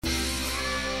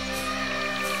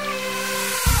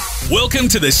Welcome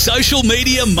to the Social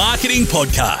Media Marketing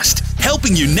Podcast,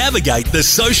 helping you navigate the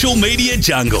social media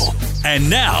jungle. And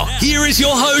now, here is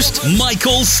your host,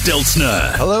 Michael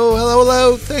Stelzner.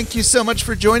 Hello. Thank you so much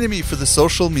for joining me for the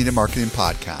Social Media Marketing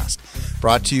Podcast,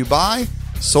 brought to you by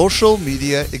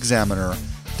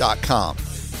socialmediaexaminer.com.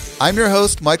 I'm your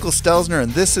host, Michael Stelzner,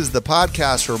 and this is the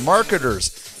podcast for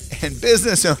marketers and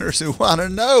business owners who want to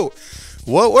know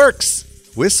what works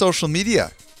with social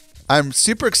media. I'm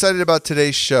super excited about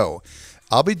today's show.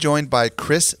 I'll be joined by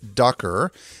Chris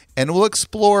Ducker, and we'll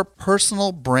explore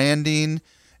personal branding,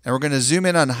 and we're going to zoom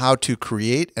in on how to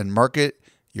create and market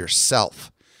yourself,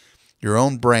 your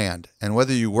own brand. And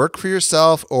whether you work for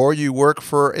yourself or you work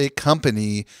for a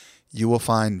company, you will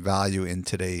find value in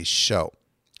today's show.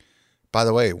 By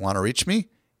the way, want to reach me?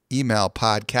 Email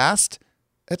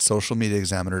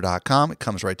podcast@socialmediaexaminer.com. It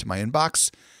comes right to my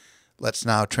inbox. Let's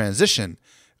now transition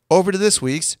over to this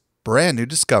week's brand new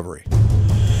discovery.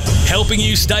 Helping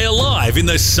you stay alive in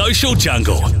the social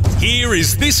jungle. Here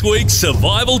is this week's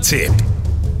survival tip.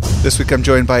 This week I'm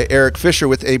joined by Eric Fisher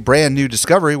with a brand new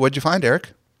discovery. What'd you find, Eric?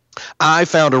 I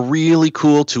found a really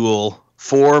cool tool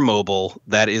for mobile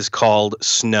that is called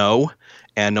Snow.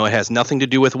 And no, it has nothing to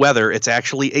do with weather. It's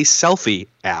actually a selfie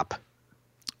app.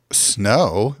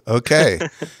 Snow? Okay.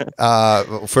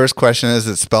 First question, is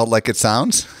it spelled like it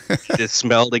sounds? It's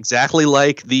spelled exactly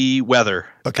like the weather.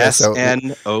 Okay,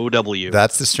 S-N-O-W.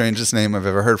 That's the strangest name I've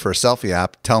ever heard for a selfie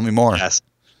app. Tell me more. Yes.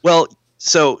 Well,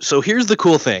 so here's the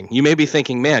cool thing. You may be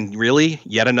thinking, man, really?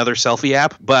 Yet another selfie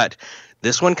app? But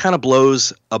this one kind of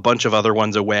blows a bunch of other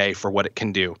ones away for what it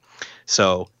can do.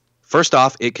 So first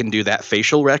off, it can do that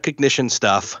facial recognition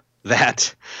stuff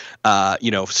that,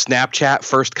 Snapchat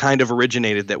first kind of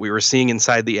originated that we were seeing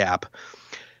inside the app.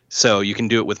 So you can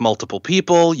do it with multiple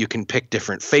people. You can pick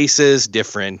different faces,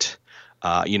 different,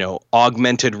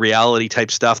 augmented reality type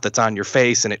stuff that's on your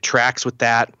face, and it tracks with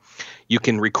that. You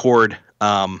can record,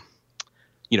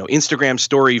 Instagram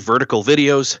story vertical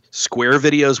videos, square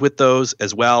videos with those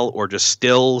as well, or just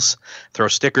stills, throw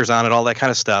stickers on it, all that kind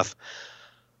of stuff.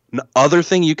 The other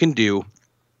thing you can do,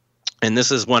 and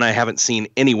this is one I haven't seen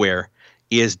anywhere,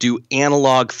 is do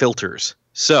analog filters.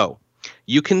 So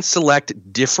you can select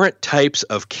different types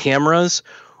of cameras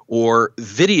or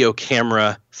video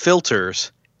camera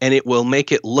filters, and it will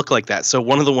make it look like that. So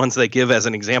one of the ones they give as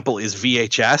an example is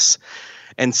VHS.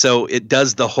 And so it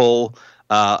does the whole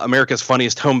America's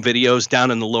Funniest Home Videos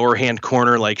down in the lower hand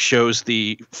corner, like shows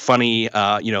the funny,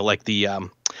 the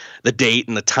date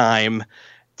and the time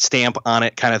stamp on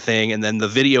it kind of thing, and then the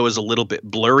video is a little bit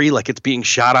blurry, like it's being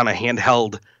shot on a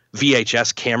handheld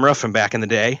VHS camera from back in the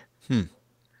day.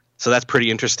 So that's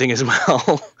pretty interesting as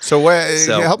well. So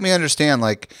help me understand,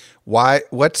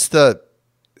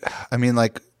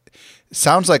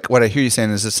 sounds like what I hear you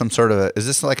saying, is this is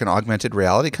this like an augmented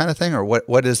reality kind of thing, or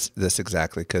what is this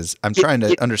exactly? Because I'm trying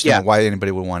to understand why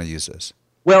anybody would want to use this.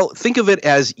 Well, think of it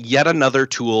as yet another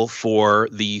tool for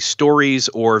the stories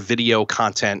or video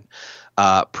content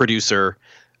producer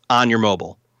on your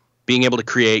mobile, being able to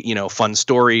create, fun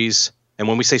stories. And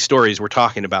when we say stories, we're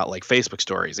talking about like Facebook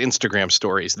stories, Instagram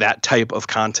stories, that type of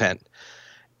content.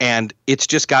 And it's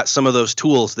just got some of those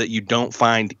tools that you don't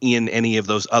find in any of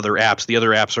those other apps. The other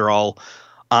apps are all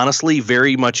honestly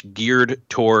very much geared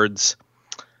towards,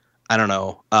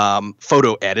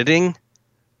 photo editing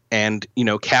and,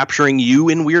 capturing you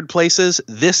in weird places.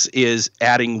 This is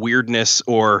adding weirdness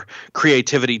or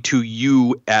creativity to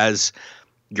you as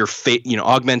your face,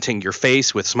 augmenting your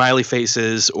face with smiley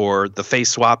faces or the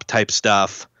face swap type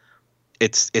stuff.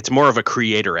 It's more of a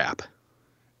creator app.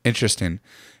 Interesting.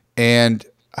 And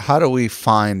how do we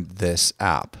find this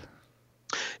app?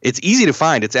 It's easy to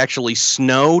find. It's actually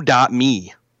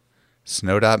snow.me.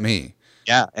 Snow.me.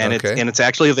 Yeah, and it's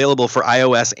actually available for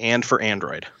iOS and for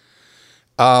Android.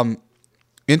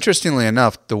 Interestingly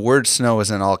enough, the word snow is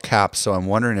in all caps, so I'm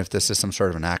wondering if this is some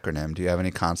sort of an acronym. Do you have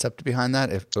any concept behind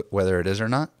that, whether it is or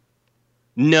not?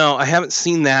 No, I haven't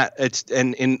seen that.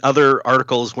 And in other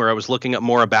articles where I was looking up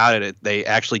more about it, they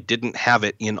actually didn't have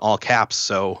it in all caps.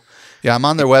 So yeah, I'm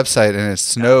on their website, and it's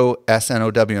Snow,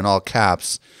 S-N-O-W in all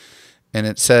caps. And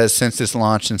it says since its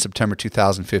launch in September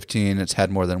 2015, it's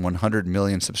had more than 100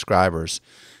 million subscribers.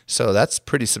 So that's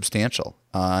pretty substantial.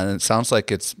 And it sounds like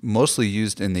it's mostly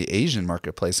used in the Asian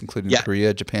marketplace, including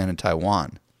Korea, Japan, and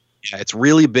Taiwan. Yeah, it's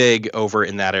really big over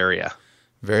in that area.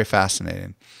 Very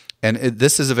fascinating. And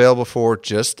this is available for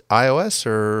just iOS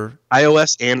or?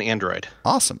 iOS and Android.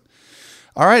 Awesome.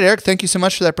 All right, Eric, thank you so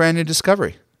much for that brand new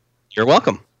discovery. You're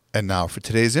welcome. And now for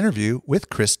today's interview with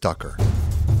Chris Ducker.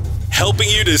 Helping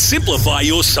you to simplify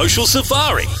your social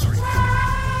safari.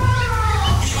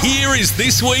 Here is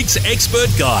this week's expert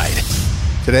guide.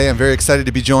 Today, I'm very excited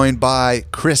to be joined by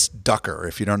Chris Ducker.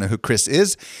 If you don't know who Chris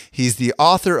is, he's the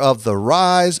author of The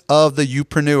Rise of the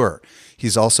Youpreneur.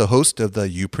 He's also host of the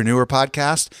Youpreneur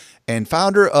podcast and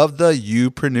founder of the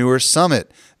Youpreneur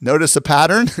Summit. Notice a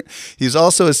pattern? He's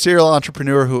also a serial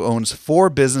entrepreneur who owns 4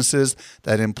 businesses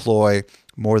that employ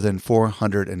more than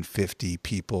 450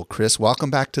 people. Chris,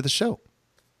 welcome back to the show.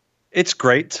 It's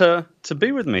great to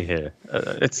be with me here.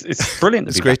 It's brilliant.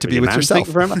 It's great to be with yourself. Thank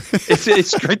you very much.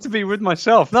 It's great to be with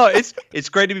myself. No, it's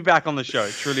great to be back on the show.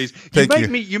 It truly is.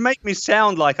 You make me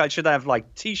sound like I should have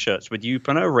like T-shirts with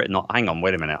Youpreneur written on. Hang on,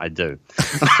 wait a minute. I do.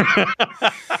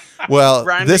 Well,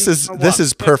 this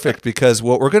is perfect because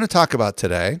what we're going to talk about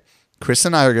today, Chris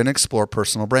and I are going to explore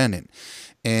personal branding.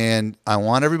 And I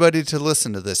want everybody to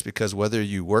listen to this because whether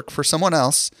you work for someone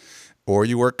else or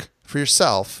you work for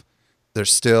yourself, there's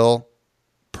still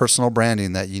personal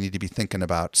branding that you need to be thinking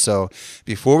about. So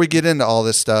before we get into all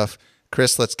this stuff,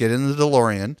 Chris, let's get into the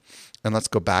DeLorean and let's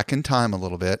go back in time a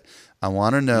little bit. I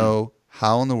want to know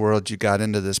how in the world you got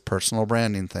into this personal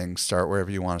branding thing. Start wherever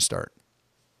you want to start.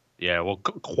 Yeah, well,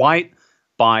 quite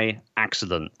by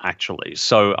accident, actually.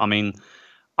 So, I mean,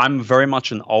 I'm very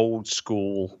much an old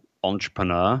school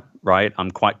entrepreneur, right?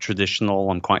 I'm quite traditional.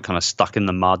 I'm quite kind of stuck in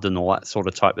the mud and all that sort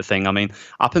of type of thing. I mean,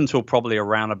 up until probably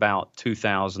around about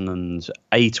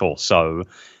 2008 or so,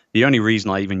 the only reason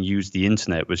I even used the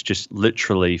internet was just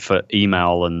literally for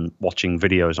email and watching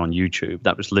videos on YouTube.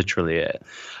 That was literally it.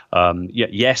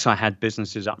 Yes, I had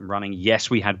businesses up and running.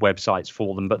 Yes, we had websites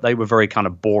for them, but they were very kind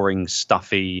of boring,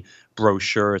 stuffy,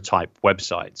 brochure type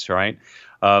websites, right?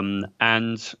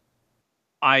 And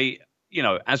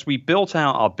as we built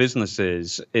out our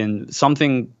businesses, in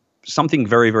something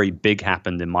very, very big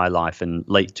happened in my life in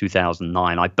late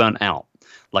 2009. I burnt out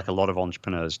like a lot of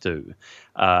entrepreneurs do.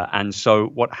 And so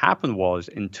what happened was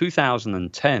in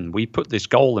 2010, we put this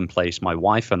goal in place, my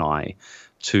wife and I,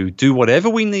 to do whatever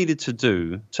we needed to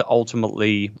do to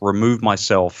ultimately remove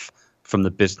myself from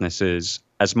the businesses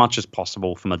as much as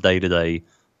possible from a day-to-day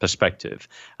perspective.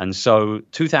 And so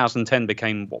 2010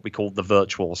 became what we called the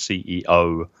virtual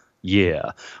CEO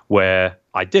year, where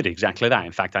I did exactly that.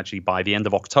 In fact, actually, by the end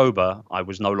of October, I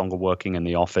was no longer working in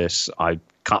the office. I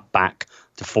cut back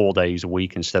to 4 days a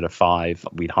week instead of 5.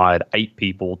 We'd hired 8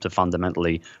 people to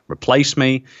fundamentally replace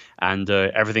me, and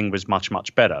everything was much,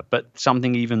 much better. But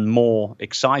something even more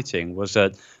exciting was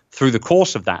that through the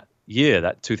course of that year,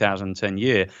 that 2010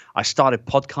 year, I started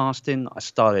podcasting. I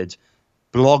started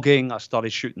blogging. I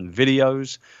started shooting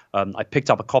videos. I picked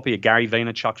up a copy of Gary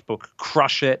Vaynerchuk's book,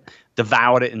 Crush It,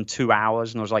 devoured it in 2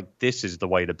 hours, and I was like, this is the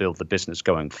way to build the business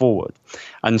going forward.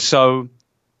 And so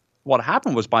what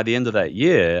happened was by the end of that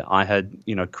year, I had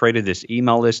created this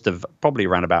email list of probably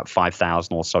around about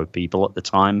 5,000 or so people at the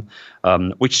time,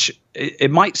 which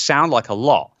it might sound like a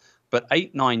lot, but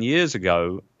 8-9 years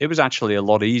ago, it was actually a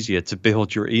lot easier to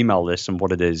build your email list than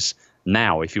what it is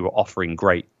now if you were offering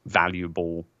great,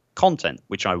 valuable content,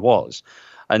 which I was.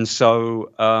 And so,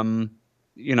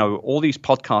 all these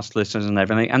podcast listeners and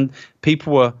everything, and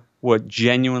people were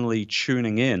genuinely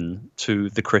tuning in to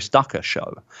the Chris Ducker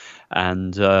show.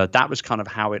 And that was kind of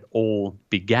how it all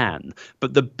began.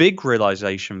 But the big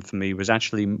realization for me was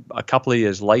actually a couple of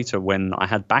years later when I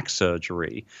had back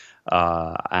surgery.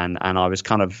 And I was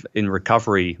kind of in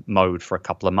recovery mode for a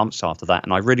couple of months after that.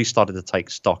 And I really started to take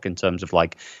stock in terms of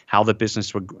like how the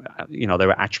business were, they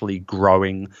were actually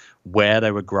growing, where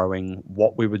they were growing,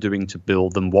 what we were doing to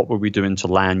build them, what were we doing to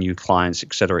land new clients,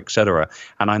 et cetera, et cetera.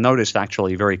 And I noticed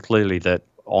actually very clearly that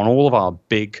on all of our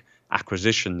big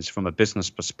acquisitions from a business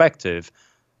perspective,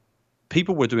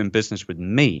 people were doing business with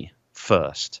me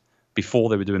first before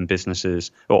they were doing businesses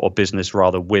or business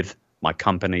rather with my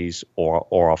companies or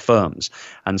our firms.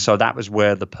 And so that was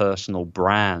where the personal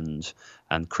brand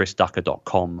and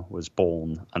chrisducker.com was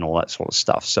born and all that sort of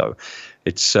stuff. So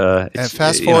it's and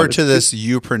fast forward to this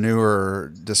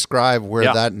Youpreneur. Describe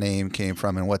where that name came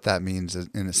from and what that means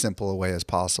in as simple a way as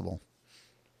possible.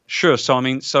 Sure.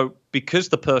 So because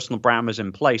the personal brand was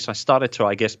in place, I started to,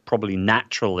 I guess, probably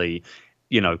naturally,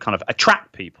 kind of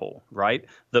attract people, right,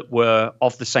 that were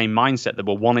of the same mindset, that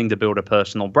were wanting to build a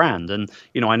personal brand. And,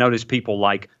 I noticed people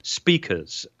like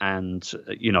speakers and,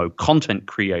 content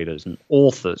creators and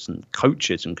authors and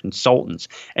coaches and consultants,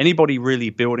 anybody really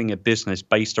building a business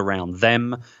based around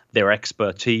them, their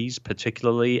expertise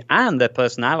particularly, and their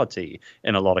personality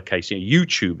in a lot of cases.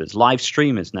 YouTubers, live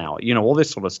streamers now, all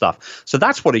this sort of stuff. So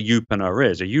that's what a Youpreneur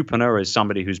is. A Youpreneur is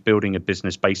somebody who's building a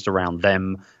business based around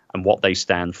them and what they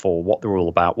stand for, what they're all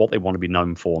about, what they want to be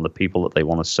known for, and the people that they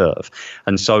want to serve.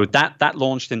 And so that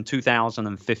launched in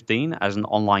 2015 as an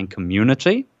online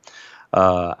community.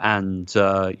 And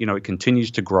it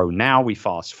continues to grow. Now we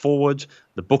fast forward,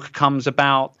 the book comes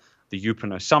about, the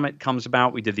Youpreneur Summit comes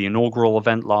about. We did the inaugural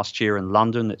event last year in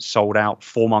London. It sold out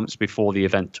 4 months before the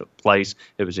event took place.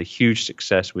 It was a huge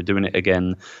success. We're doing it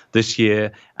again this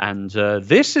year. And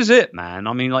this is it, man.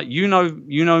 I mean, like, you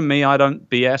know me, I don't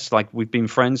BS. Like, we've been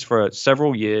friends for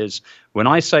several years. When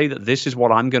I say that this is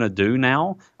what I'm going to do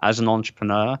now as an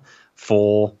entrepreneur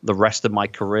for the rest of my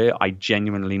career, I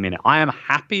genuinely mean it. I am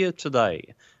happier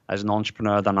today as an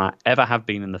entrepreneur than I ever have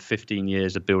been in the 15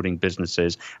 years of building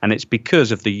businesses. And it's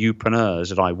because of the Youpreneurs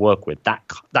that I work with, that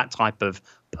type of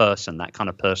person, that kind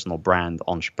of personal brand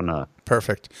entrepreneur.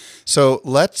 Perfect. So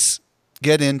let's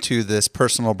get into this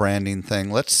personal branding thing.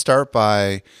 Let's start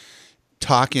by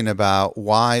talking about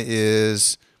why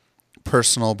is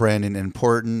personal branding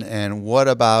important, and what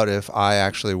about if I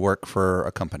actually work for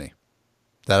a company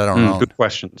that I don't own? Good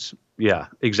questions. Yeah,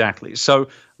 exactly. So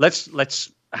let's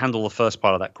handle the first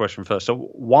part of that question first. So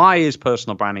why is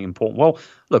personal branding important? Well,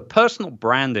 look, personal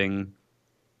branding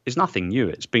is nothing new.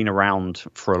 It's been around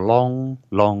for a long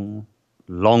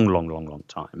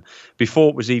time. Before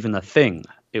it was even a thing,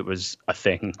 it was a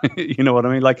thing. You know what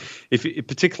I mean? Like,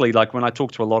 particularly like when I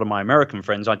talk to a lot of my American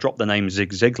friends, I drop the name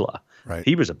Zig Ziglar. Right.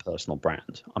 He was a personal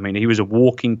brand. I mean, he was a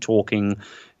walking, talking,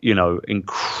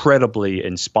 incredibly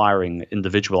inspiring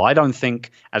individual. I don't think,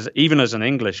 even as an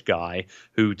English guy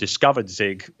who discovered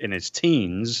Zig in his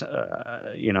teens,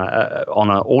 on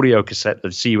an audio cassette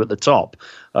of See You at the Top,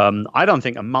 I don't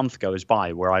think a month goes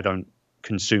by where I don't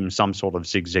consume some sort of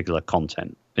Zig Ziglar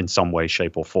content in some way,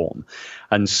 shape, or form.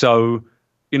 And so,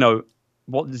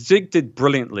 what Zig did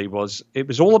brilliantly was it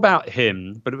was all about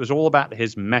him, but it was all about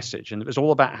his message, and it was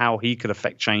all about how he could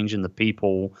affect change in the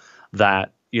people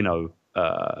that he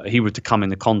would to come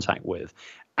into contact with.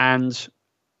 And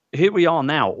here we are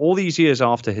now, all these years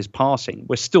after his passing,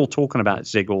 we're still talking about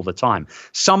Zig all the time.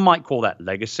 Some might call that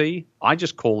legacy. I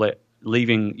just call it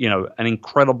leaving, an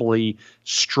incredibly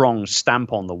strong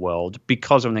stamp on the world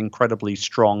because of an incredibly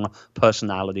strong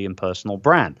personality and personal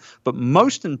brand. But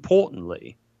most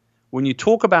importantly, when you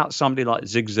talk about somebody like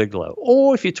Zig Ziglar,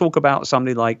 or if you talk about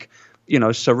somebody like,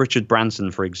 Sir Richard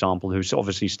Branson, for example, who's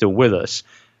obviously still with us,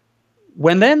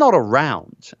 when they're not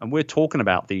around and we're talking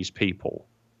about these people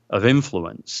of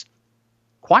influence,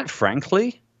 quite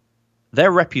frankly, their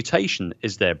reputation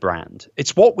is their brand.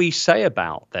 It's what we say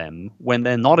about them when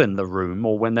they're not in the room,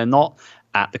 or when they're not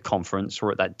at the conference,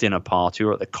 or at that dinner party,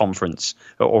 or at the conference,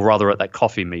 or rather at that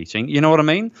coffee meeting. You know what I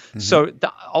mean? Mm-hmm. So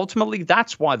ultimately,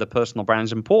 that's why the personal brand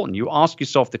is important. You ask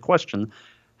yourself the question,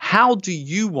 how do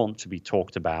you want to be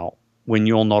talked about when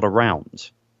you're not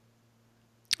around?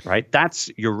 Right? That's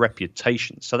your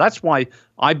reputation. So that's why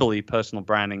I believe personal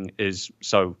branding is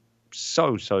so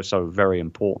very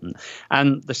important.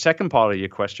 And the second part of your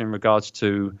question in regards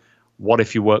to what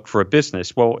if you work for a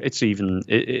business? Well, it's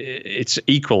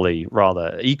equally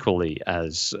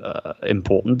as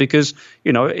important, because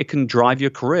it can drive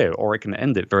your career, or it can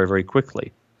end it very, very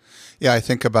quickly. Yeah, I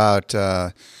think about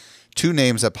two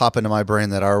names that pop into my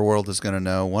brain that our world is going to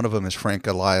know. One of them is Frank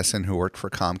Eliason, who worked for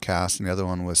Comcast, and the other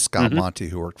one was Scott Monty,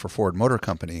 who worked for Ford Motor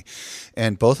Company.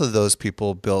 And both of those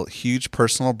people built huge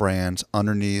personal brands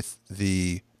underneath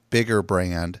the bigger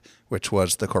brand, which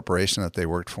was the corporation that they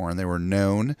worked for. And they were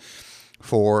known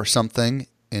for something.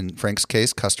 In Frank's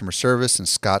case, customer service. In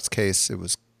Scott's case, it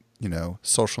was,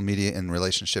 social media in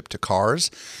relationship to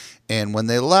cars. And when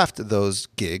they left those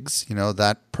gigs,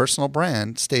 that personal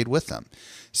brand stayed with them.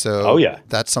 So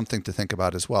that's something to think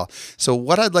about as well. So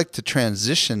what I'd like to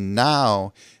transition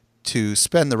now to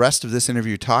spend the rest of this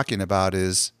interview talking about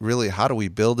is really, how do we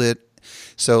build it?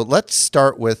 So let's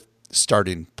start with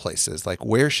starting places. Like,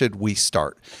 where should we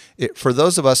start? For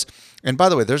those of us, and by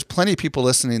the way, there's plenty of people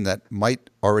listening that might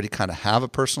already kind of have a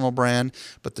personal brand,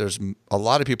 but there's a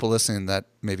lot of people listening that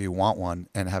maybe want one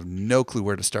and have no clue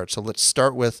where to start. So let's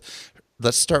start with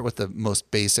the most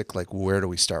basic, like, where do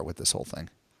we start with this whole thing?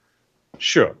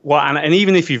 Sure. Well, and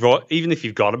even if you've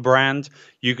got a brand,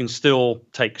 you can still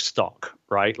take stock,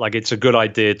 right? Like, it's a good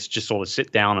idea to just sort of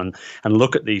sit down and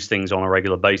look at these things on a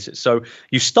regular basis. So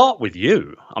you start with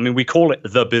you. I mean, we call it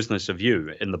the business of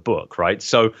you in the book, right?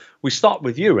 So we start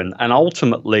with you and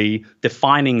ultimately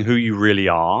defining who you really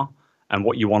are and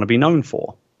what you want to be known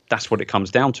for. That's what it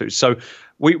comes down to. So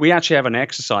we actually have an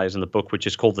exercise in the book which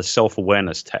is called the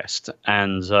self-awareness test.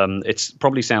 And it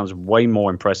probably sounds way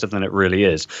more impressive than it really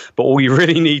is. But all you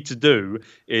really need to do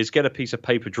is get a piece of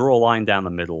paper, draw a line down the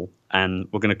middle, and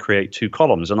we're going to create two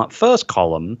columns. And that first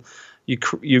column,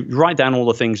 you write down all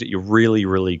the things that you're really,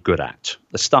 really good at,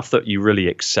 the stuff that you really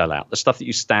excel at, the stuff that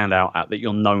you stand out at, that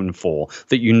you're known for,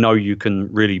 that you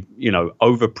can really,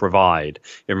 over provide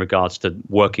in regards to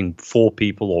working for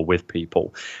people or with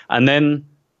people. And then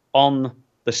on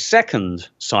the second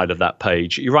side of that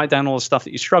page, you write down all the stuff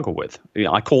that you struggle with.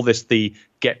 I call this the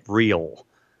get real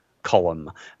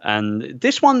column. And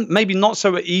this one maybe not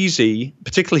so easy,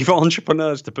 particularly for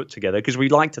entrepreneurs to put together, because we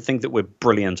like to think that we're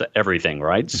brilliant at everything,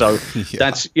 right? So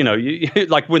that's,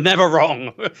 like we're never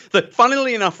wrong.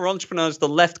 Funnily enough, for entrepreneurs, the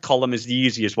left column is the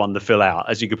easiest one to fill out,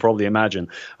 as you could probably imagine.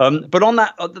 But on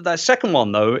that second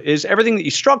one, though, is everything that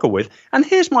you struggle with. And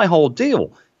here's my whole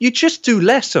deal. You just do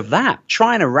less of that.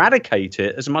 Try and eradicate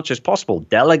it as much as possible.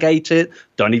 Delegate it.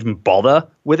 Don't even bother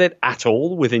with it at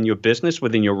all within your business,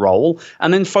 within your role,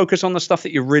 and then focus on the stuff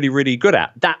that you're really, really good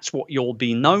at. That's what you'll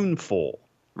be known for,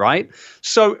 right?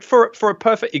 So for a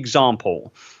perfect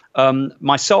example,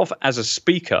 myself as a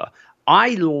speaker, I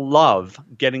love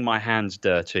getting my hands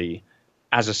dirty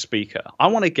as a speaker. I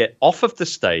want to get off of the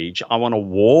stage. I want to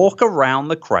walk around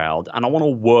the crowd, and I want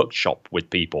to workshop with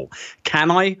people.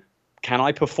 Can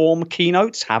I perform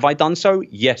keynotes? Have I done so?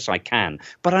 Yes, I can.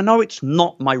 But I know it's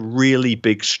not my really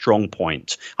big strong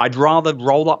point. I'd rather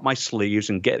roll up my sleeves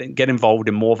and get involved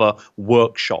in more of a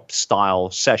workshop style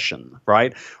session,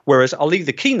 right? Whereas I'll leave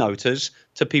the keynoters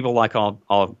to people like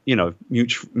our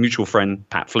mutual friend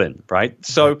Pat Flynn, right?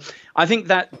 So I think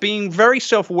that being very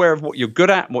self-aware of what you're good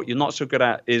at and what you're not so good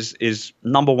at is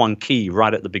number one key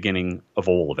right at the beginning of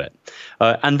all of it.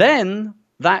 And then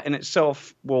that in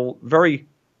itself will very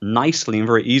nicely and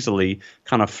very easily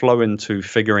kind of flow into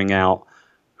figuring out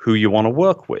who you want to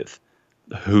work with,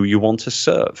 who you want to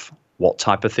serve, what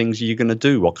type of things are you going to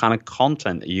do, what kind of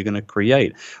content are you going to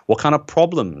create, what kind of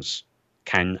problems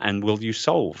can and will you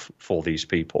solve for these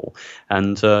people.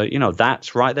 And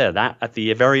that's right there. That at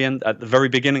the very end, at the very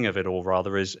beginning of it all,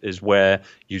 rather, is where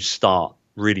you start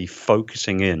really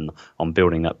focusing in on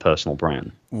building that personal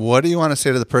brand. What do you want to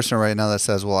say to the person right now that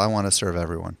says, well, I want to serve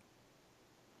everyone?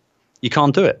 You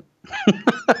can't do it.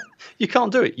 You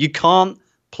can't do it. You can't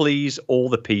please all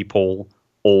the people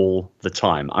all the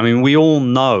time. I mean, we all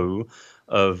know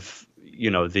of,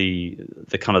 the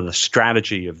kind of the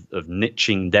strategy of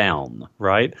niching down,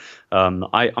 right?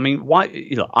 I mean, why?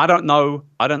 I don't know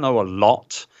a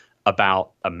lot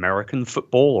about American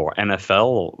football or NFL,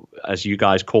 or as you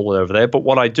guys call it over there. But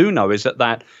what I do know is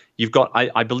that you've got,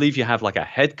 I believe you have like a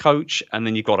head coach, and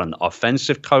then you've got an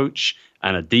offensive coach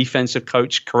and a defensive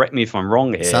coach. Correct me if I'm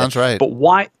wrong here. Sounds right. But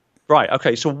why? Right.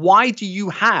 Okay. So why do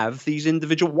you have these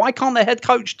individual? Why can't the head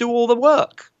coach do all the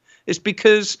work? It's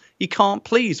because he can't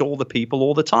please all the people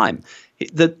all the time.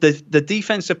 The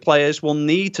defensive players will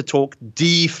need to talk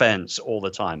defense all the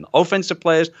time. Offensive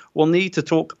players will need to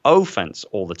talk offense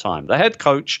all the time. The head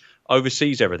coach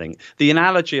oversees everything.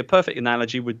 A perfect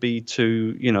analogy would be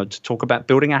to talk about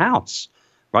building a house.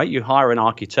 Right? You hire an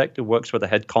architect who works with a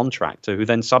head contractor who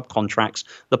then subcontracts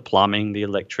the plumbing, the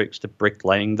electrics, the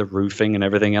bricklaying, the roofing, and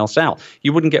everything else out.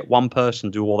 You wouldn't get one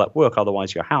person to do all that work.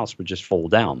 Otherwise, your house would just fall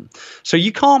down. So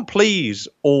you can't please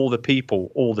all the people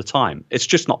all the time. It's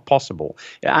just not possible.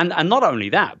 And not only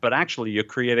that, but actually you're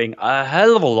creating a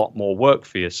hell of a lot more work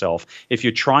for yourself if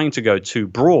you're trying to go too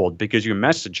broad, because your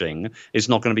messaging is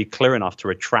not going to be clear enough to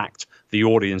attract the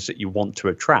audience that you want to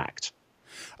attract.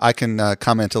 I can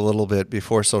comment a little bit.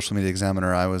 Before Social Media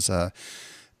Examiner, I was a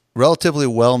relatively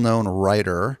well-known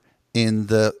writer in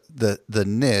the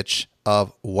niche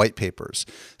of white papers.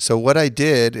 So what I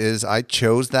did is I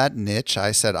chose that niche.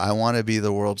 I said, I want to be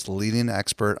the world's leading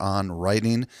expert on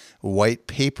writing white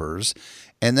papers.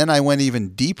 And then I went even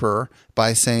deeper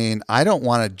by saying, I don't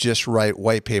want to just write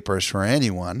white papers for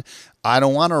anyone. I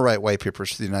don't want to write white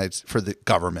papers for the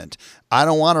government. I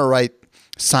don't want to write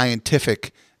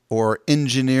scientific or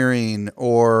engineering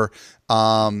or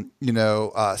like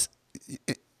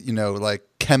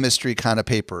chemistry kind of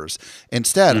papers.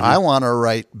 Instead, I want to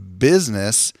write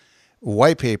business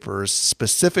white papers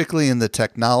specifically in the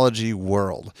technology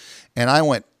world. And I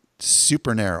went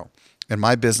super narrow, and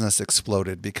my business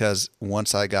exploded because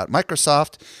once I got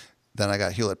Microsoft, then I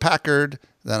got Hewlett Packard,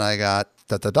 then I got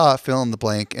fill in the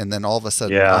blank, and then all of a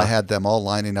sudden I had them all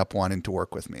lining up wanting to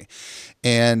work with me.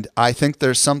 And I think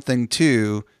there's something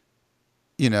to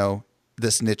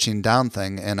this niching down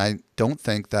thing. And I don't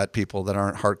think that people that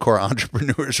aren't hardcore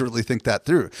entrepreneurs really think that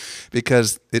through,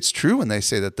 because it's true when they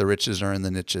say that the riches are in the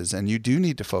niches, and you do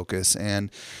need to focus. And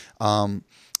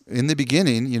in the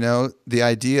beginning, the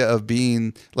idea of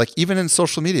being like, even in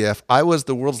social media, if I was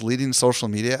the world's leading social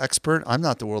media expert, I'm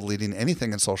not the world leading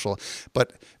anything in social,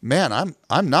 but man,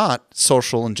 I'm not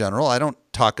social in general. I don't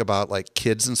talk about like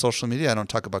kids in social media. I don't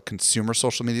talk about consumer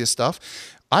social media stuff.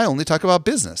 I only talk about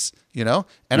business, and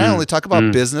I only talk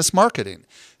about business marketing.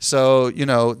 So,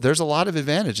 there's a lot of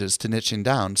advantages to niching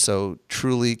down. So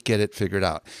truly get it figured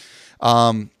out.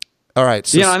 All right.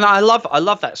 So and I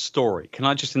love that story. Can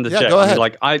I just interject? Yeah, go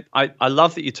ahead. I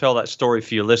love that you tell that story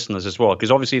for your listeners as well,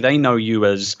 because obviously they know you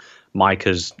as Mike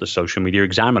as the Social Media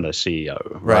Examiner CEO,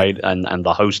 right? And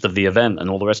the host of the event and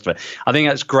all the rest of it. I think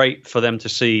that's great for them to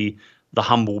see the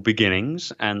humble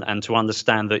beginnings and to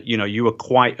understand that, you were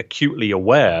quite acutely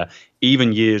aware,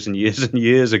 even years and years and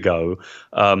years ago,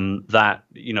 that,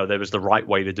 there was the right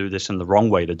way to do this and the wrong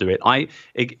way to do it.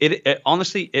 It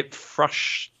honestly, it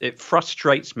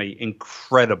frustrates me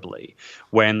incredibly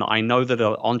when I know that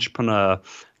an entrepreneur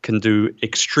can do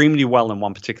extremely well in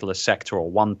one particular sector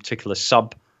or one particular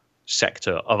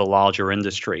sector of a larger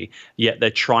industry, yet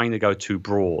they're trying to go too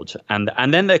broad.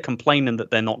 And then they're complaining that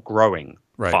they're not growing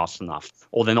fast enough,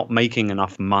 or they're not making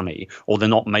enough money, or they're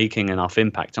not making enough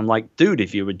impact. I'm like, dude,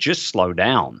 if you would just slow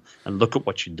down and look at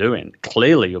what you're doing,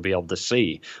 clearly you'll be able to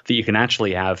see that you can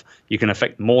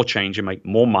affect more change and make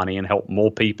more money and help more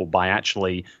people by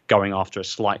actually going after a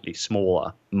slightly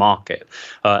smaller market.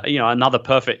 Another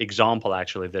perfect example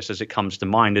actually of this as it comes to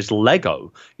mind is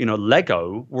Lego.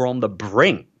 Lego were on the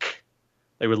brink.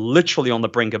 They were literally on the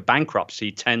brink of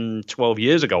bankruptcy 10, 12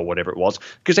 years ago, whatever it was,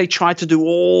 because they tried to do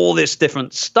all this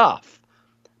different stuff.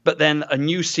 But then a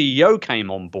new CEO came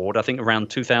on board, I think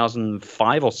around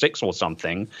 2005 or 6 or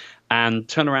something, and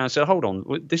turned around and said, hold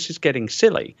on, this is getting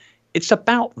silly. It's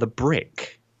about the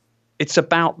brick. It's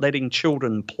about letting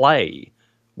children play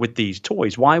with these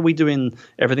toys. Why are we doing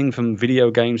everything from video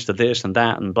games to this and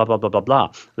that and blah, blah, blah, blah,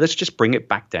 blah? Let's just bring it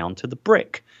back down to the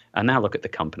brick. And now look at the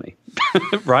company,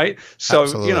 right? So,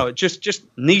 Absolutely.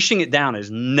 Just niching it down is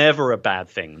never a bad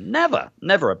thing.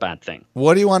 Never a bad thing.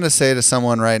 What do you want to say to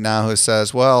someone right now who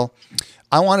says, well,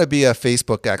 I want to be a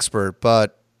Facebook expert,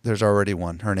 but there's already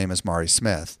one. Her name is Mari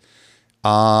Smith.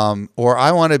 Or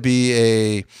I want to be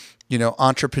a,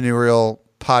 entrepreneurial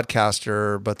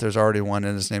podcaster, but there's already one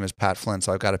and his name is Pat Flynn.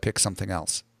 So I've got to pick something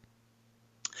else.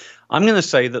 I'm going to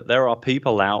say that there are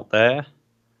people out there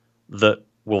that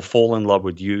will fall in love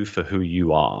with you for who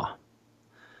you are.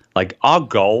 Like, our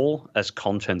goal as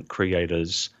content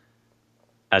creators,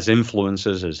 as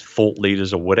influencers, as thought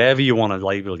leaders, or whatever you want to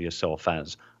label yourself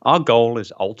as, our goal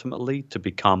is ultimately to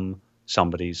become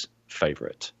somebody's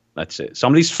favorite. That's it.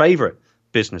 Somebody's favorite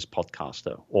business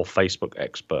podcaster or Facebook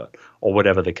expert or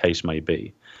whatever the case may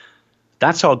be.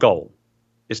 That's our goal,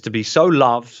 is to be so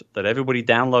loved that everybody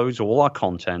downloads all our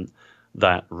content,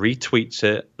 that retweets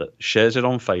it, that shares it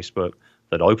on Facebook,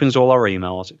 that opens all our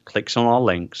emails, clicks on our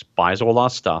links, buys all our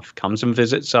stuff, comes and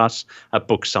visits us at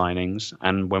book signings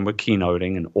and when we're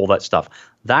keynoting and all that stuff.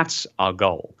 That's our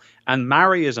goal. And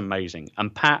Mari is amazing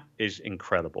and Pat is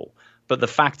incredible. But the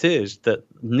fact is that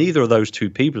neither of those two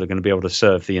people are going to be able to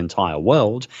serve the entire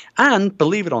world. And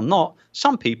believe it or not,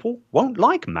 some people won't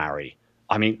like Mari.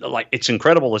 I mean, like, it's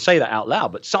incredible to say that out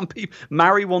loud, but some people,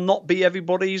 Mari will not be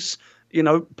everybody's,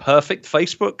 perfect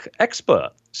Facebook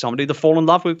expert, somebody to fall in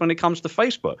love with when it comes to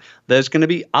Facebook. There's going to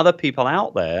be other people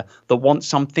out there that want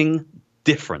something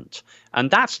different.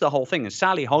 And that's the whole thing. And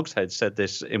Sally Hogshead said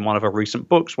this in one of her recent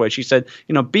books where she said,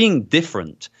 being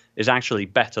different is actually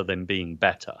better than being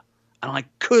better. And I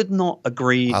could not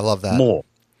agree I love that. more.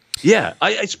 Yeah,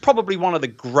 it's probably one of the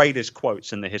greatest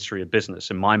quotes in the history of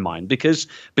business in my mind, because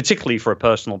particularly for a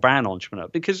personal brand entrepreneur,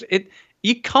 because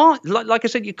you can't, like I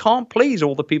said, you can't please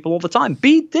all the people all the time.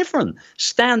 Be different,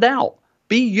 stand out,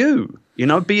 be you,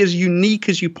 be as unique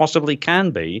as you possibly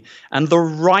can be. And the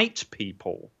right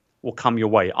people will come your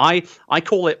way. I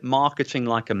call it marketing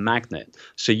like a magnet.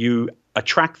 So you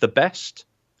attract the best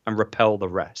and repel the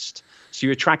rest. So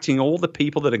you're attracting all the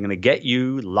people that are going to get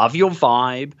you, love your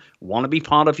vibe, want to be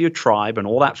part of your tribe and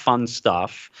all that fun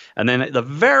stuff. And then at the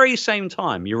very same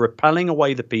time, you're repelling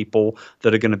away the people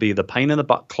that are going to be the pain in the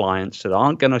butt clients, that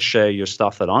aren't going to share your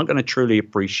stuff, that aren't going to truly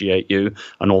appreciate you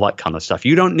and all that kind of stuff.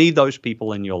 You don't need those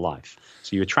people in your life.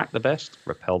 So you attract the best,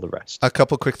 repel the rest. A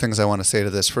couple quick things I want to say to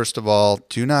this. First of all,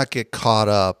 do not get caught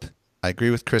up. I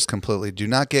agree with Chris completely. Do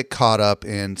not get caught up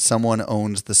in someone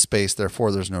owns the space,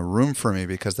 therefore there's no room for me,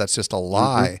 because that's just a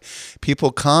lie. Mm-hmm.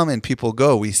 People come and people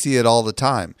go. We see it all the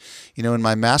time. In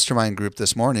my mastermind group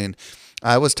this morning,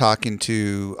 I was talking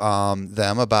to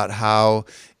them about how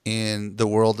in the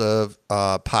world of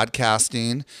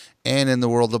podcasting and in the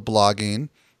world of blogging,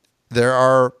 there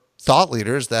are thought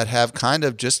leaders that have kind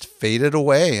of just faded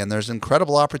away, and there's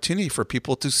incredible opportunity for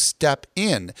people to step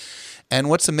in. And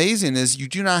what's amazing is you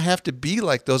do not have to be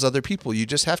like those other people. You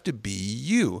just have to be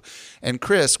you. And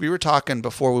Chris, we were talking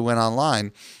before we went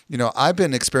online, I've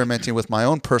been experimenting with my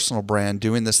own personal brand,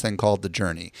 doing this thing called The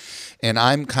Journey. And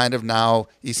I'm kind of now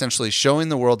essentially showing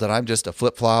the world that I'm just a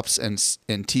flip-flops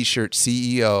and t-shirt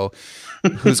CEO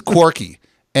who's quirky.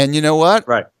 And you know what?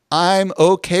 Right. I'm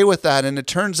okay with that. And it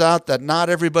turns out that not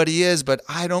everybody is, but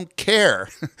I don't care.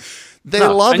 They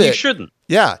love it. And you shouldn't.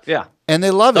 Yeah. Yeah. And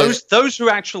they love it. Those who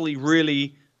actually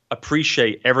really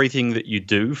appreciate everything that you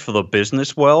do for the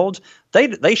business world,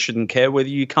 they shouldn't care whether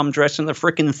you come dressed in a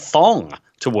freaking thong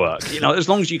to work. As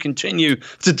long as you continue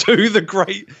to do the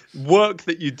great work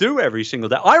that you do every single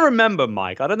day. I remember,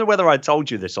 Mike, I don't know whether I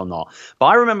told you this or not, but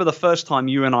I remember the first time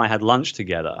you and I had lunch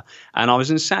together, and I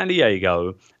was in San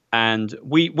Diego, and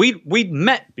we'd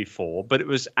met before, but it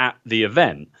was at the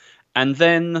event. And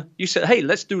then you said, hey,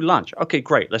 let's do lunch. Okay,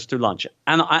 great. Let's do lunch.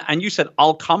 And you said,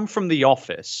 I'll come from the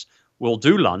office. We'll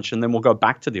do lunch, and then we'll go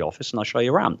back to the office, and I'll show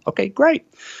you around. Okay, great.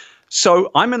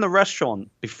 So I'm in the restaurant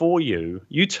before you.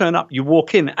 You turn up, you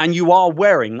walk in, and you are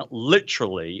wearing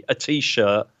literally a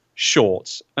T-shirt,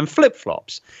 shorts, and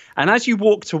flip-flops. And as you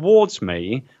walk towards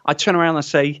me, I turn around and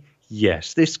say,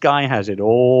 yes, this guy has it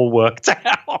all worked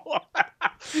out.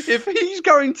 If he's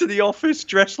going to the office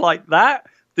dressed like that,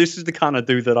 this is the kind of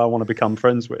dude that I want to become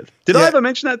friends with. Did I ever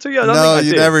mention that to you? I don't think I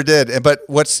did. Never did. But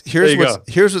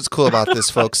here's what's cool about this,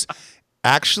 folks.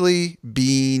 Actually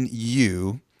being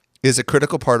you is a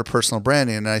critical part of personal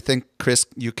branding. And I think, Chris,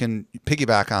 you can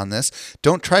piggyback on this.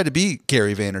 Don't try to be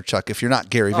Gary Vaynerchuk if you're not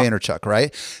Gary Vaynerchuk,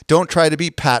 right? Don't try to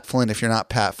be Pat Flynn if you're not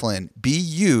Pat Flynn. Be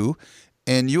you,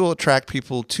 and you will attract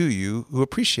people to you who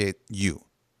appreciate you.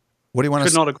 What do you want to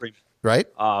say? Could not agree. Right?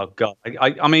 Oh, God.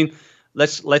 I mean,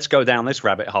 let's go down this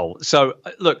rabbit hole. So,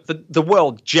 look, the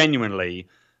world genuinely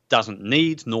doesn't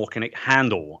need, nor can it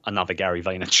handle, another Gary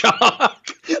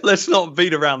Vaynerchuk. Let's not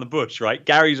beat around the bush, right?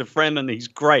 Gary's a friend and he's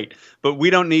great, but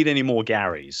we don't need any more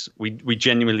Garys. We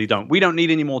genuinely don't. We don't need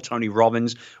any more Tony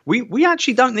Robbins. We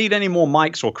actually don't need any more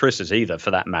Mikes or Chris's either, for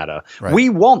that matter. Right. We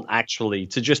want actually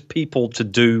to just people to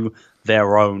do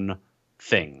their own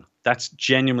thing. That's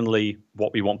genuinely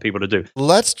what we want people to do.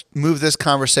 Let's move this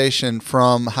conversation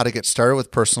from how to get started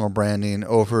with personal branding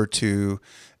over to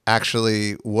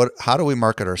actually how do we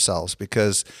market ourselves?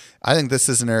 Because I think this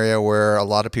is an area where a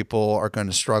lot of people are going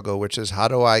to struggle, which is how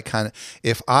do I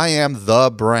if I am the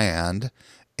brand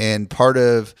and part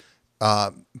of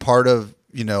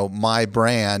my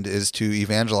brand is to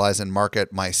evangelize and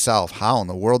market myself. How in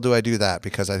the world do I do that?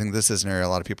 Because I think this is an area a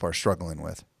lot of people are struggling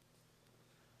with.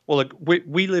 Well, look,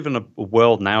 we live in a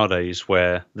world nowadays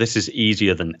where this is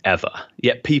easier than ever,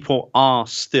 yet people are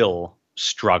still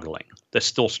struggling. They're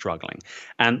still struggling.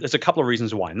 And there's a couple of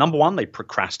reasons why. Number one, they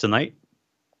procrastinate.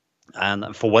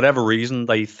 And for whatever reason,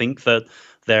 they think that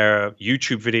their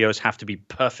YouTube videos have to be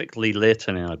perfectly lit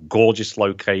and in a gorgeous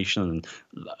location and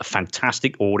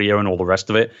fantastic audio and all the rest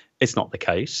of it. It's not the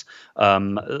case.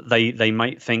 They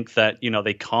might think that,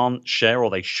 they can't share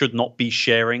or they should not be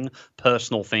sharing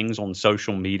personal things on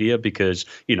social media because,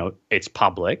 it's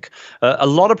public. A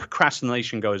lot of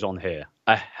procrastination goes on here.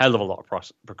 A hell of a lot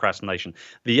of procrastination.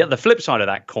 The flip side of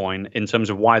that coin, in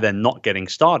terms of why they're not getting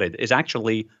started, is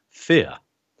actually fear.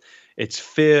 It's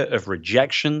fear of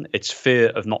rejection. It's fear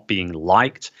of not being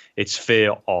liked. It's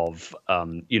fear of,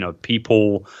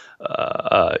 people,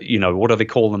 what do they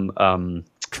call them?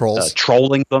 Trolls.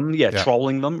 Trolling them. Yeah,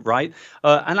 trolling them, right?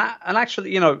 And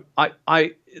actually,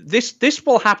 this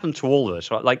will happen to all of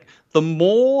us, right? Like, the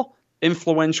more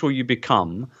influential you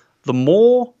become, the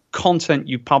more content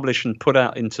you publish and put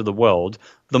out into the world,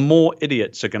 the more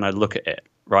idiots are going to look at it,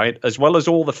 right? As well as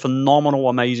all the phenomenal,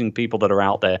 amazing people that are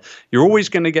out there. You're always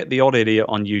going to get the odd idiot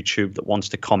on YouTube that wants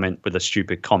to comment with a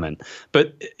stupid comment.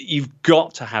 But you've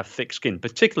got to have thick skin,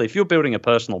 particularly if you're building a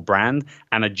personal brand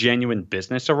and a genuine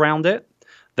business around it.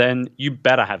 Then you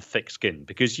better have thick skin,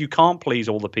 because you can't please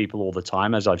all the people all the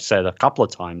time, as I've said a couple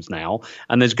of times now.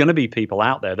 And there's going to be people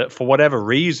out there that, for whatever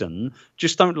reason,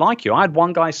 just don't like you. I had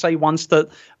one guy say once that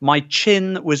my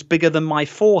chin was bigger than my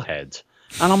forehead.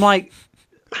 And I'm like,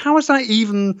 how is that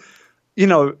even,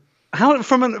 how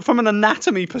from an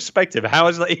anatomy perspective, how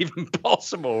is that even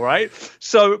possible, right?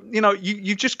 So,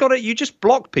 you just got to, you just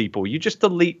block people, you just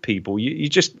delete people, you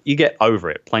get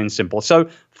over it, plain and simple. So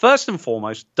first and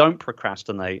foremost, don't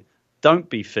procrastinate, don't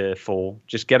be fearful,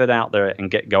 just get it out there and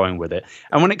get going with it.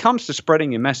 And when it comes to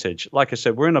spreading your message, like I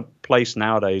said, we're in a place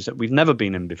nowadays that we've never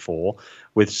been in before,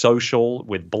 with social,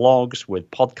 with blogs, with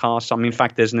podcasts. I mean, in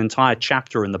fact, there's an entire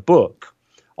chapter in the book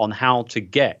on how to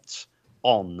get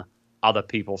on other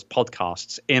people's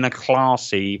podcasts in a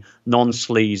classy,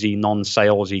 non-sleazy,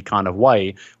 non-salesy kind of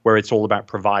way, where it's all about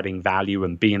providing value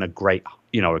and being a great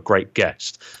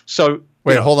guest. So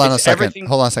wait, hold on a second. everything-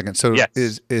 Hold on a second. So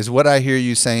Yes. is what I hear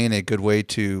you saying a good way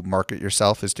to market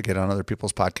yourself is to get on other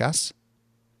people's podcasts?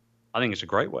 I think it's a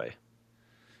great way.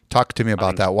 Talk to me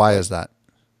about that. Why is that?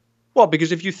 Well,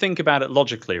 because if you think about it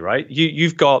logically, right,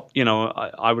 you've got,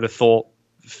 I would have thought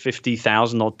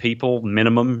 50,000 odd people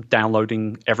minimum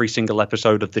downloading every single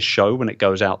episode of this show when it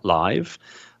goes out live.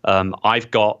 I've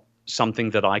got something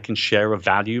that I can share of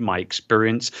value, my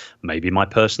experience, maybe my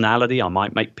personality. I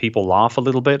might make people laugh a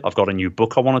little bit. I've got a new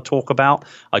book I want to talk about.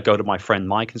 I go to my friend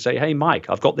Mike and say, hey, Mike,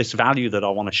 I've got this value that I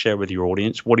want to share with your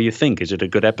audience. What do you think? Is it a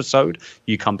good episode?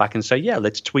 You come back and say, yeah,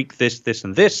 let's tweak this, this,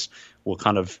 and this. We'll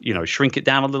kind of, shrink it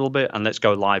down a little bit and let's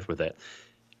go live with it.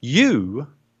 You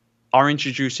are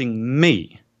introducing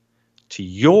me to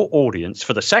your audience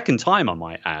for the second time, I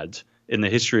might add, in the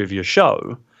history of your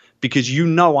show, because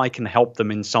I can help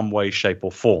them in some way, shape,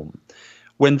 or form.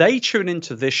 When they tune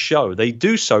into this show, they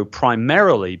do so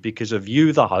primarily because of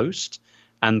you, the host,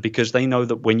 and because they know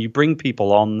that when you bring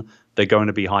people on, they're going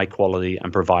to be high quality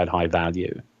and provide high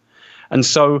value. And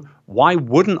so why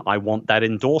wouldn't I want that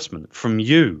endorsement from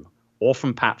you, or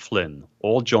from Pat Flynn,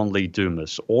 or John Lee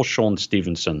Dumas, or Sean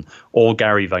Stevenson, or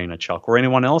Gary Vaynerchuk, or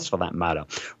anyone else for that matter?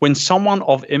 When someone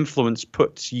of influence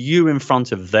puts you in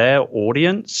front of their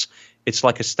audience, it's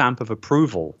like a stamp of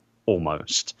approval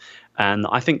almost. And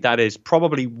I think that is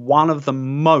probably one of the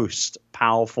most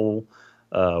powerful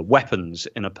weapons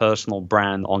in a personal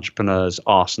brand entrepreneur's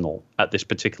arsenal at this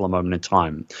particular moment in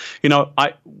time.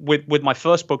 With my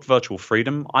first book, Virtual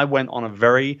Freedom, I went on a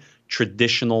very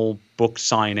traditional book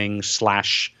signing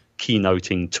 /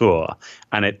 keynoting tour,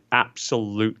 and it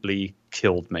absolutely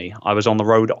killed me. I was on the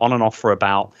road on and off for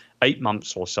about 8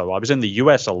 months or so. I was in the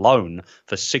US alone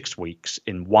for 6 weeks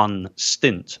in one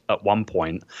stint at one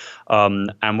point.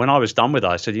 And when I was done with it,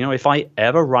 I said, if I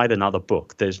ever write another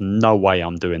book, there's no way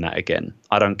I'm doing that again.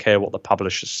 I don't care what the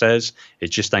publisher says.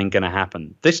 It just ain't going to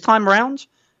happen. This time around,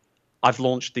 I've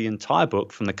launched the entire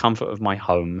book from the comfort of my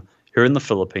home here in the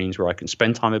Philippines, where I can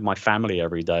spend time with my family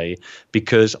every day,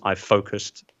 because I've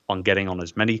focused on getting on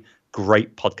as many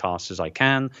great podcasts as I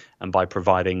can, and by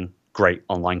providing great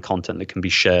online content that can be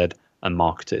shared and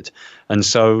marketed. And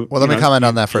so, well, let me comment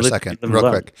on that for a second, real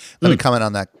quick. Let me comment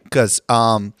on that, because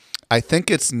I think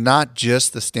it's not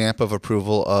just the stamp of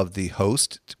approval of the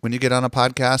host when you get on a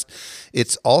podcast.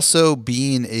 It's also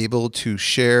being able to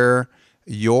share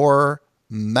your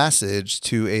message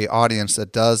to a audience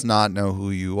that does not know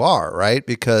who you are, right?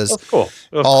 Because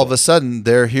all of a sudden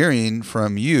they're hearing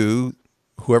from you,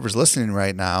 whoever's listening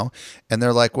right now, and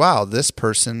they're like, wow, this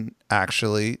person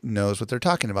actually knows what they're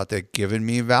talking about. They're giving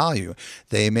me value.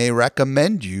 They may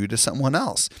recommend you to someone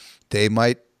else. They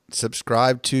might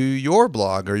subscribe to your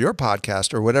blog or your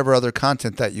podcast or whatever other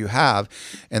content that you have.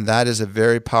 And that is a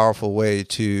very powerful way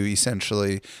to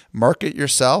essentially market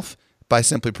yourself by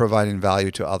simply providing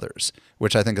value to others,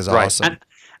 which I think is awesome.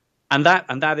 And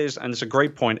it's a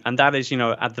great point. And that is,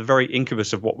 at the very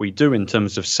incubus of what we do in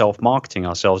terms of self-marketing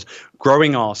ourselves,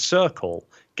 growing our circle,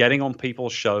 getting on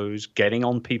people's shows, getting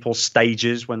on people's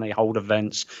stages when they hold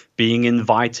events, being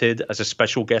invited as a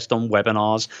special guest on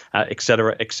webinars, et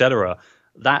cetera, et cetera.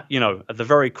 That, at the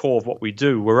very core of what we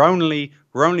do, we're only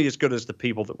as good as the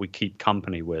people that we keep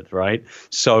company with, right?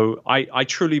 So I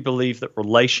truly believe that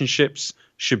relationships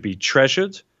should be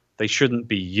treasured. They shouldn't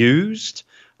be used.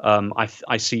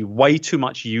 I see way too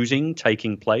much using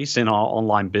taking place in our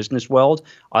online business world.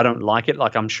 I don't like it.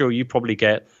 Like, I'm sure you probably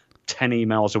get 10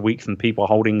 emails a week from people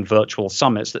holding virtual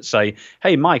summits that say,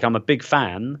 hey, Mike, I'm a big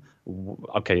fan.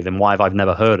 Okay, then why have I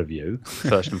never heard of you?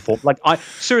 First and foremost,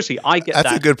 I get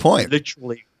That's a good point.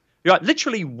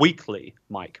 Literally weekly,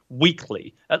 Mike,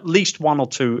 at least one or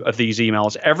two of these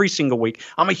emails every single week.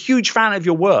 I'm a huge fan of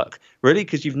your work, really,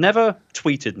 because you've never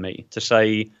tweeted me to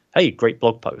say, hey, great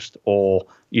blog post, or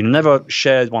you never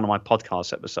shared one of my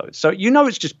podcast episodes. So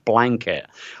it's just blanket.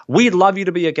 We'd love you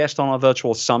to be a guest on our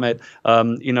virtual summit.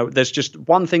 There's just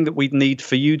one thing that we'd need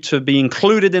for you to be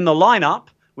included in the lineup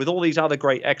with all these other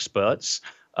great experts.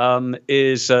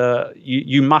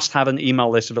 You must have an email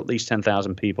list of at least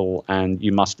 10,000 people, and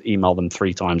you must email them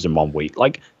 3 times in 1 week.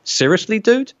 Like, seriously,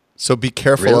 dude? So be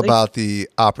careful about the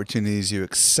opportunities you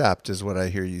accept, is what I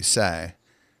hear you say.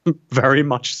 Very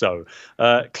much so.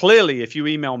 Clearly, if you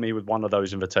email me with one of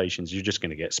those invitations, you're just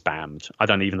going to get spammed. I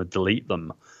don't even delete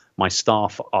them. My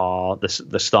staff are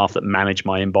the staff that manage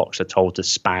my inbox are told to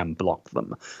spam block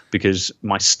them, because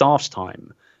my staff's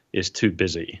time is too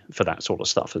busy for that sort of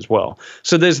stuff as well.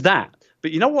 So there's that.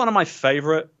 But one of my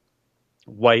favorite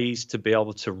ways to be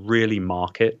able to really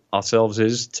market ourselves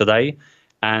is today.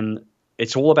 And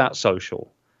it's all about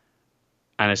social,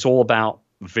 and it's all about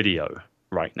video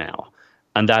right now.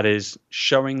 And that is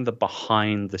showing the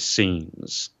behind the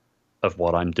scenes of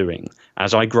what I'm doing.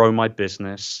 As I grow my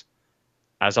business,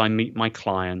 as I meet my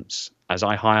clients, as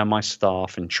I hire my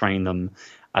staff and train them,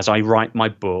 as I write my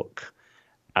book,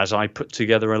 as I put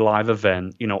together a live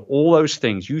event, all those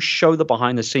things, you show the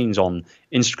behind the scenes on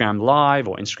Instagram Live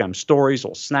or Instagram Stories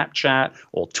or Snapchat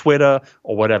or Twitter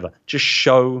or whatever. Just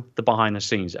show the behind the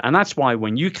scenes. And that's why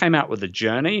when you came out with the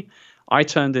journey, I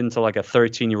turned into like a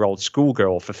 13-year-old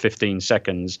schoolgirl for 15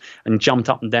 seconds and jumped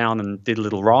up and down and did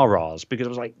little rah-rahs because I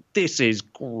was like, this is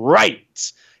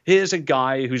great. Here's a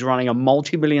guy who's running a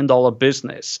multi-million-dollar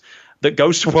business that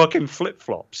goes to work in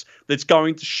flip-flops that's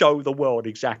going to show the world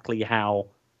exactly how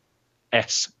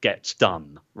S gets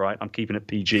done, right? I'm keeping it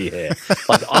PG here.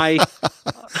 Like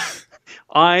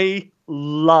I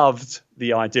loved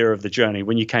the idea of the journey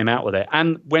when you came out with it.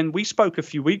 And when we spoke a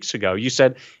few weeks ago, you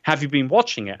said, have you been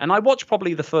watching it? And I watched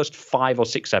probably the first 5 or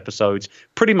 6 episodes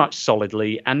pretty much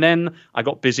solidly. And then I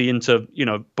got busy into,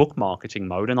 book marketing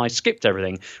mode and I skipped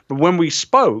everything. But when we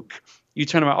spoke, you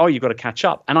turn around, oh, you got to catch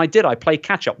up. And I did. I played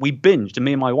catch up. We binged,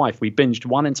 me and my wife, we binged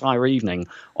one entire evening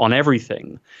on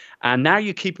everything. And now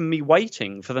you're keeping me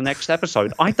waiting for the next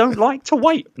episode. I don't like to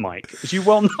wait, Mike, as you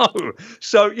well know.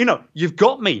 So, you've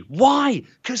got me. Why?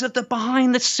 Because of the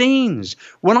behind the scenes.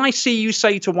 When I see you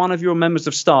say to one of your members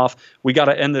of staff, we got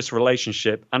to end this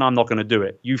relationship and I'm not going to do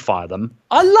it, you fire them.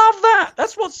 I love that.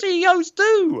 That's what CEOs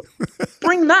do.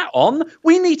 Bring that on.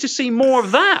 We need to see more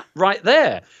of that right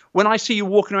there. When I see you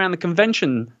walking around the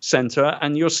convention center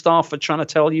and your staff are trying to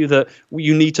tell you that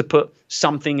you need to put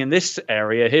something in this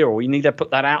area here, or you need to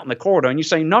put that out in the corridor, and you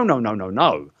say,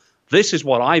 no. This is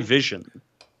what I vision.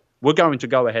 We're going to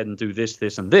go ahead and do this,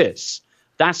 this, and this.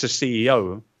 That's a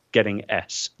CEO getting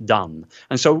S done.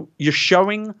 And so you're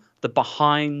showing the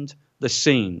behind the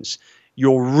scenes.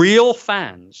 Your real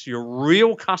fans, your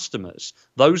real customers,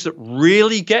 those that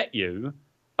really get you,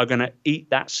 are going to eat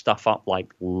that stuff up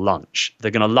like lunch.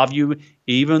 They're going to love you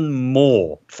even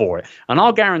more for it. And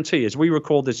I'll guarantee, as we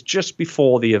record this just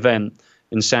before the event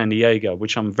in San Diego,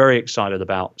 which I'm very excited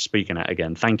about speaking at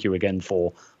again. Thank you again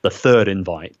for the 3rd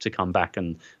invite to come back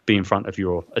and be in front of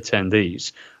your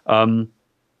attendees.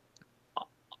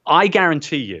 I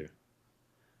guarantee you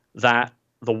that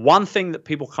the one thing that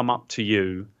people come up to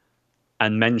you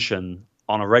and mention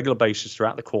on a regular basis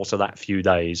throughout the course of that few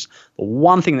days, the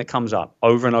one thing that comes up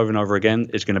over and over and over again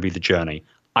is going to be the journey.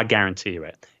 I guarantee you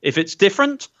it. If it's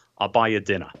different, I'll buy you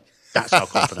dinner. That's how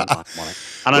confident I am on it.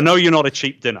 And I know you're not a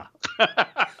cheap dinner.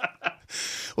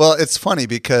 Well, it's funny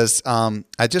because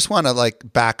I just want to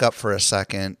back up for a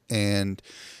second and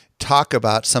talk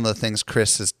about some of the things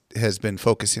Chris has been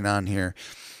focusing on here.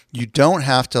 You don't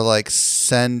have to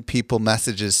send people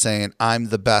messages saying I'm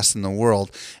the best in the world.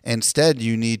 Instead,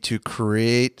 you need to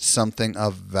create something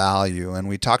of value. And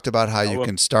we talked about how you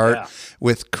can start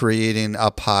with creating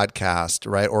a podcast,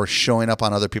 right? Or showing up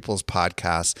on other people's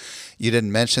podcasts. You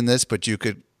didn't mention this, but you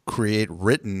could create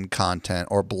written content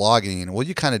or blogging. Well,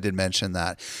 you kind of did mention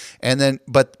that. And then,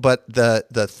 but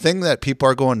the thing that people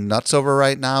are going nuts over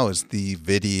right now is the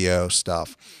video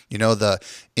stuff. The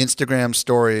Instagram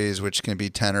stories, which can be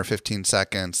 10 or 15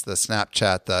 seconds, the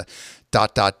Snapchat, the ...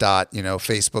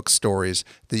 Facebook stories,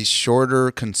 these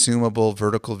shorter consumable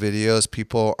vertical videos,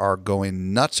 people are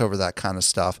going nuts over that kind of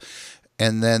stuff.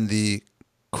 And then the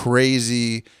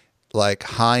crazy,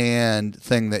 high-end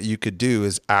thing that you could do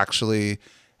is actually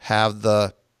have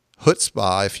the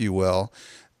chutzpah, if you will,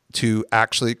 to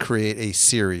actually create a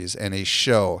series and a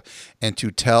show and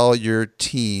to tell your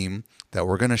team that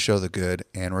we're going to show the good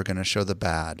and we're going to show the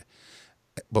bad,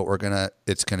 but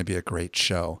it's going to be a great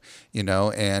show,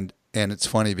 and it's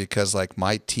funny because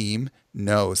my team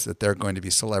knows that they're going to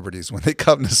be celebrities when they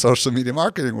come to social media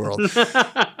marketing world,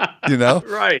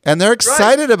 right. And they're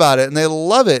excited about it and they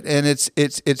love it. And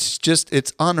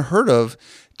it's unheard of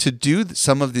to do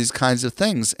some of these kinds of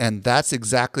things. And that's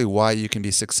exactly why you can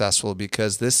be successful,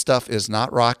 because this stuff is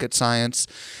not rocket science.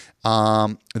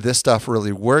 This stuff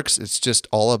really works. It's just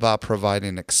all about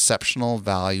providing exceptional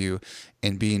value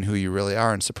and being who you really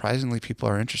are. And surprisingly, people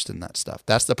are interested in that stuff.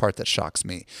 That's the part that shocks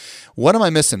me. What am I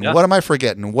missing? Yeah. What am I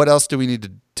forgetting? What else do we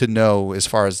need to know as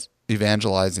far as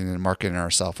evangelizing and marketing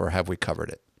ourselves, or have we covered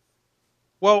it?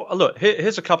 Well, look,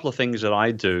 here's a couple of things that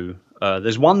I do.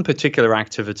 There's one particular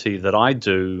activity that I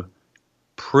do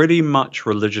pretty much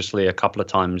religiously a couple of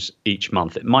times each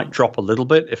month. It might drop a little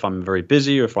bit if I'm very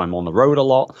busy or if I'm on the road a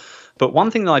lot. But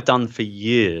one thing that I've done for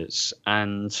years,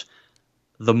 and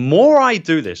The more I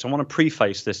do this, I want to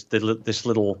preface this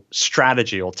little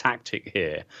strategy or tactic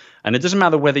here. And it doesn't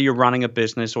matter whether you're running a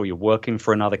business or you're working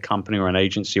for another company or an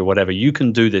agency or whatever. You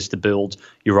can do this to build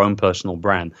your own personal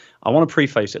brand. I want to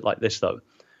preface it like this, though.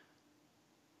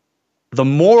 The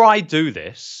more I do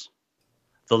this,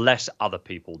 the less other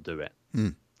people do it.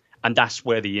 And that's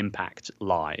where the impact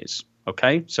lies.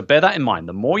 Okay? So bear that in mind.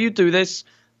 The more you do this,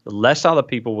 the less other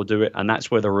people will do it, and that's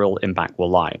where the real impact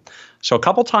will lie. So a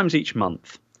couple times each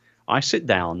month, I sit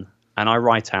down and I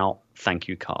write out thank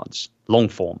you cards, long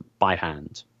form, by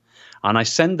hand. And I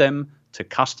send them to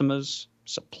customers,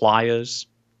 suppliers,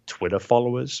 Twitter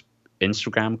followers,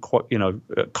 Instagram,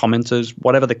 commenters,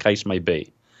 whatever the case may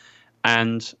be.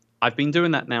 And I've been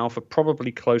doing that now for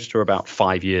probably close to about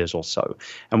 5 years or so.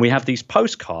 And we have these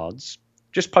postcards,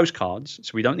 just postcards,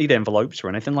 so we don't need envelopes or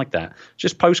anything like that.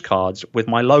 Just postcards with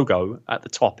my logo at the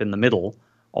top in the middle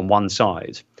on one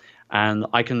side. And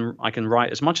I can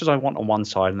write as much as I want on one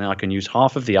side, and then I can use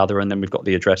half of the other, and then we've got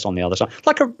the address on the other side.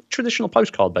 Like a traditional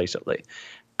postcard, basically.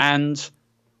 And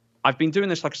I've been doing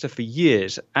this, like I said, for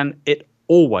years, and it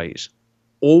always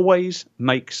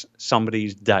makes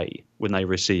somebody's day when they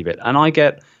receive it. And I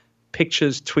get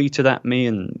pictures tweeted at me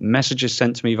and messages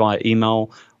sent to me via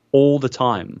email all the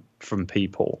time from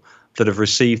people that have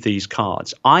received these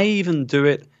cards. I even do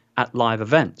it at live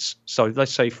events. So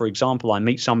let's say, for example, I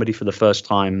meet somebody for the first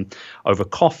time over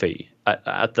coffee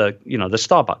at the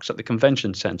Starbucks at the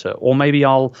convention center, or maybe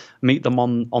I'll meet them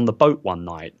on the boat one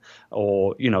night,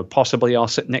 or possibly I'll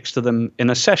sit next to them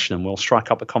in a session and we'll strike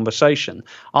up a conversation.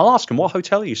 I'll ask them, what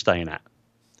hotel are you staying at?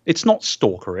 It's not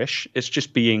stalkerish. It's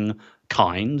just being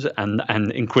kind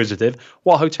and inquisitive.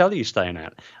 What hotel are you staying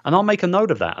at? And I'll make a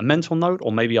note of that, a mental note,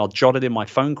 or maybe I'll jot it in my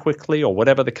phone quickly, or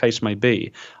whatever the case may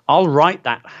be. I'll write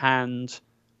that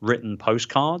handwritten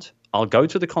postcard. I'll go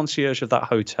to the concierge of that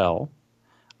hotel,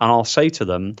 and I'll say to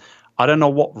them, I don't know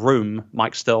what room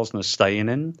Mike Stelzner is staying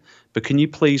in, but can you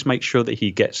please make sure that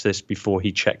he gets this before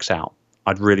he checks out?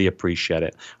 I'd really appreciate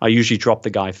it. I usually drop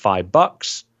the guy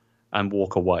 $5 and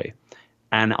walk away.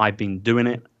 And I've been doing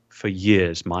it for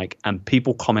years, Mike, and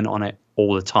people comment on it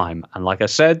all the time. And like I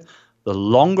said, the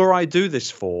longer I do this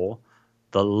for,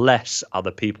 the less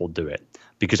other people do it,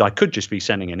 because I could just be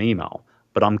sending an email,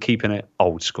 but I'm keeping it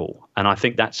old school. And I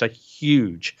think that's a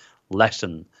huge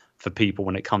lesson for people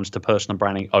when it comes to personal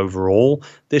branding overall.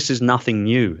 This is nothing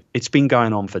new. It's been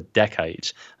going on for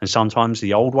decades. And sometimes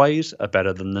the old ways are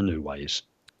better than the new ways.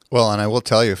 Well, and I will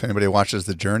tell you, if anybody watches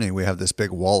The Journey, we have this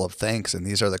big wall of thanks, and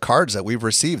these are the cards that we've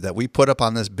received that we put up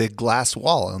on this big glass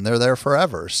wall, and they're there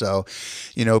forever. So,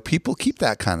 people keep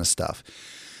that kind of stuff.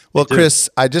 Well, Chris,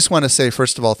 I just want to say,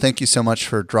 first of all, thank you so much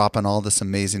for dropping all this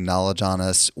amazing knowledge on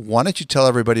us. Why don't you tell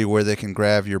everybody where they can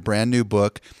grab your brand new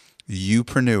book,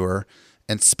 Youpreneur,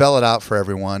 and spell it out for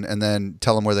everyone, and then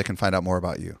tell them where they can find out more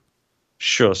about you.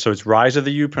 Sure. So it's Rise of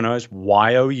the Youpreneur. It's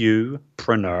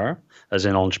Youpreneur, as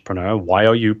in entrepreneur,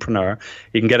 Youpreneur.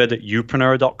 You can get it at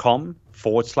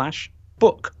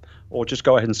youpreneur.com/book, or just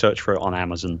go ahead and search for it on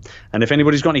Amazon. And if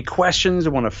anybody's got any questions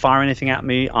or want to fire anything at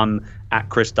me, I'm at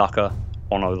Chris Ducker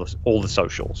on all the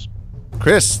socials.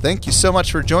 Chris, thank you so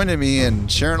much for joining me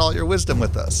and sharing all your wisdom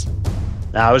with us.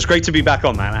 It was great to be back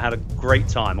on, man. I had a great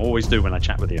time. Always do when I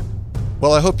chat with you.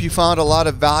 Well, I hope you found a lot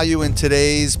of value in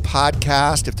today's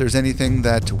podcast. If there's anything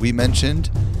that we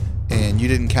mentioned and you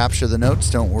didn't capture the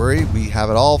notes, don't worry. We have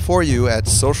it all for you at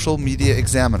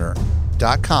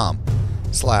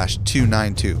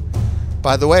socialmediaexaminer.com/292.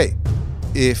 By the way,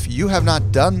 if you have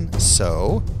not done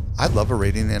so, I'd love a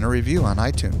rating and a review on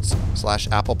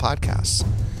iTunes/Apple Podcasts.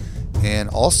 And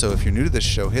also, if you're new to this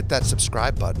show, hit that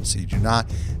subscribe button so you do not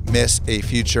miss a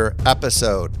future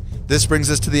episode. This brings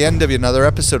us to the end of another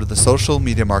episode of the Social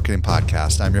Media Marketing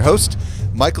Podcast. I'm your host,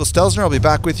 Michael Stelzner. I'll be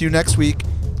back with you next week.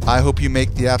 I hope you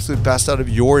make the absolute best out of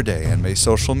your day, and may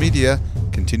social media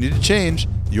continue to change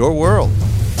your world.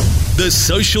 The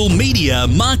Social Media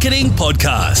Marketing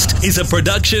Podcast is a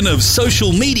production of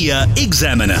Social Media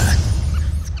Examiner.